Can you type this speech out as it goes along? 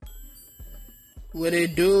What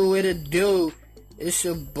it do, what it do? It's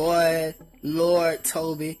your boy, Lord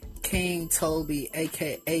Toby, King Toby,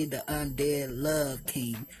 aka the Undead Love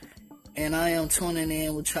King. And I am tuning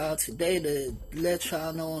in with y'all today to let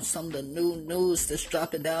y'all know on some of the new news that's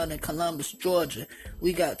dropping down in Columbus, Georgia.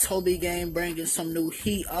 We got Toby Gang bringing some new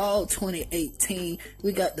heat all 2018.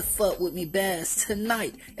 We got the Fuck With Me Bass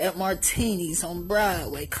tonight at Martini's on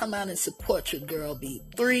Broadway. Come out and support your girl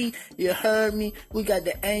B3. You heard me? We got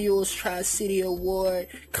the annual Tri-City Award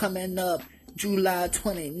coming up July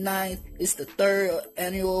 29th. It's the third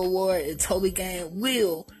annual award, and Toby Gang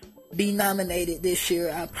will be nominated this year.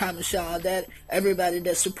 I promise y'all that. Everybody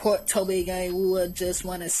that support Toby Gang, we would just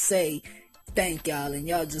want to say thank y'all, and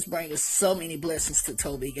y'all just bring us so many blessings to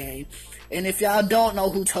Toby Gang. And if y'all don't know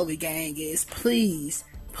who Toby Gang is, please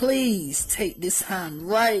take this time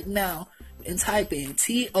right now and type in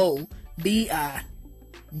T-O-B-I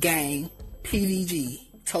Gang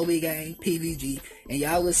PVG, Toby Gang PVG, and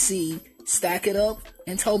y'all will see Stack It Up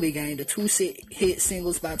and Toby Gang, the two hit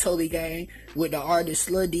singles by Toby Gang with the artists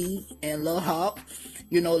Lil D and Lil Hawk.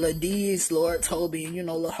 You know, Lil D is Lord Toby, and you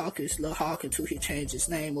know Lil Hawk is Lil Hawk until he changed his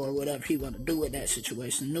name or whatever he want to do with that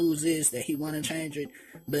situation. News is that he want to change it,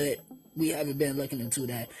 but we haven't been looking into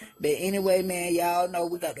that. But anyway, man, y'all know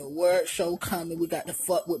we got the Word Show coming. We got the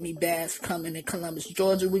Fuck With Me Bass coming in Columbus,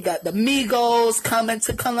 Georgia. We got the Migos coming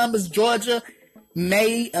to Columbus, Georgia,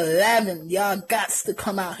 May 11th. Y'all gots to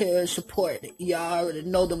come out here and support it. Y'all already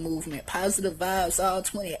know the movement. Positive vibes all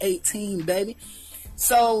 2018, baby.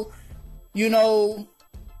 So, you know,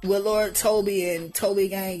 with Lord Toby and Toby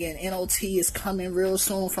Gang and NOT is coming real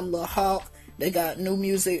soon from Lil Hawk. They got new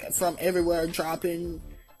music from everywhere dropping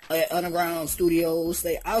at Underground Studios.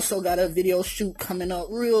 They also got a video shoot coming up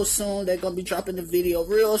real soon. They're going to be dropping the video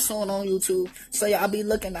real soon on YouTube. So y'all be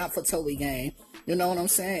looking out for Toby Gang. You know what I'm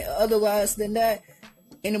saying? Otherwise than that,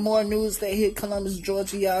 any more news that hit Columbus,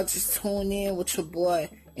 Georgia, y'all just tune in with your boy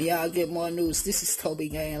and y'all get more news. This is Toby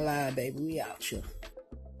Gang Live, baby. We out here.